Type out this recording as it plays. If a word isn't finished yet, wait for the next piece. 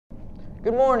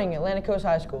Good morning, Atlantic Coast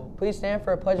High School. Please stand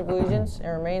for a Pledge of Allegiance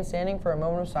and remain standing for a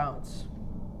moment of silence.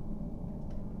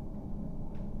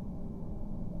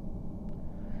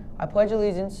 I pledge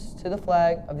allegiance to the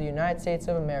flag of the United States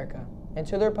of America and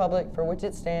to the republic for which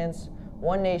it stands,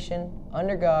 one nation,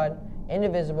 under God,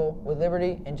 indivisible, with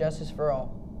liberty and justice for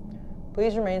all.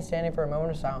 Please remain standing for a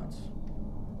moment of silence.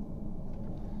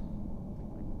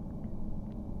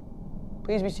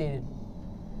 Please be seated.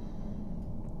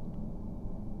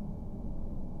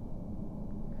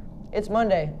 It's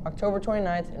Monday, October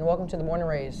 29th, and welcome to the Morning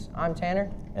Rays. I'm Tanner.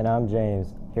 And I'm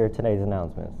James. Here are today's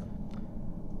announcements.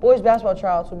 Boys basketball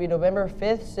tryouts will be November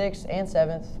 5th, 6th, and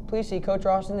 7th. Please see Coach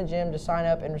Ross in the gym to sign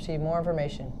up and receive more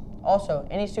information. Also,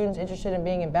 any students interested in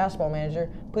being a basketball manager,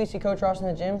 please see Coach Ross in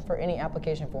the gym for any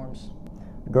application forms.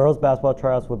 Girls basketball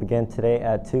tryouts will begin today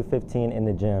at 2:15 in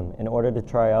the gym. In order to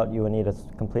try out, you will need a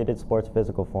completed sports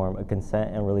physical form, a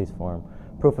consent and release form,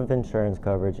 proof of insurance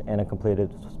coverage, and a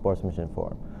completed sportsmanship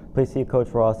form. Please see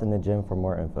Coach Ross in the gym for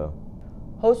more info.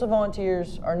 Hosts of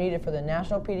volunteers are needed for the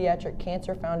National Pediatric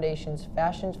Cancer Foundation's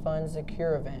Fashion Funds the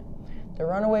Cure event. The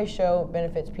Runaway Show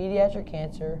benefits pediatric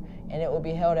cancer, and it will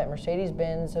be held at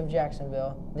Mercedes-Benz of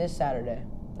Jacksonville this Saturday,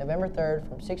 November 3rd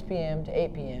from 6 p.m. to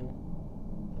 8 p.m.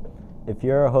 If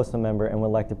you're a HOSA member and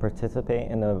would like to participate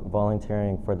in the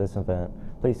volunteering for this event,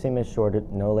 please see Ms. Shorter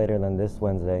no later than this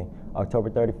Wednesday, October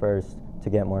 31st, to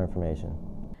get more information.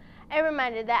 A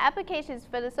reminder that applications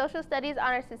for the Social Studies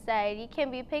Honor Society can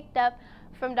be picked up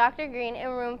from Dr. Green in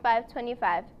room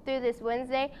 525 through this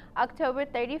Wednesday, October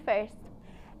 31st.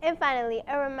 And finally,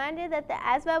 a reminder that the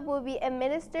ASVAB will be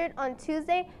administered on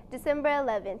Tuesday, December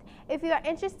 11th. If you are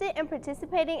interested in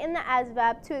participating in the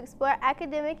ASVAB to explore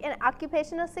academic and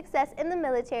occupational success in the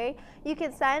military, you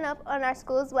can sign up on our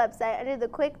school's website under the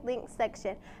Quick Links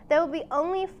section. There will be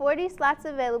only 40 slots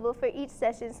available for each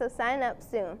session, so sign up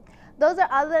soon. Those are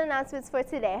all the announcements for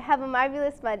today. Have a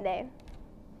marvelous Monday.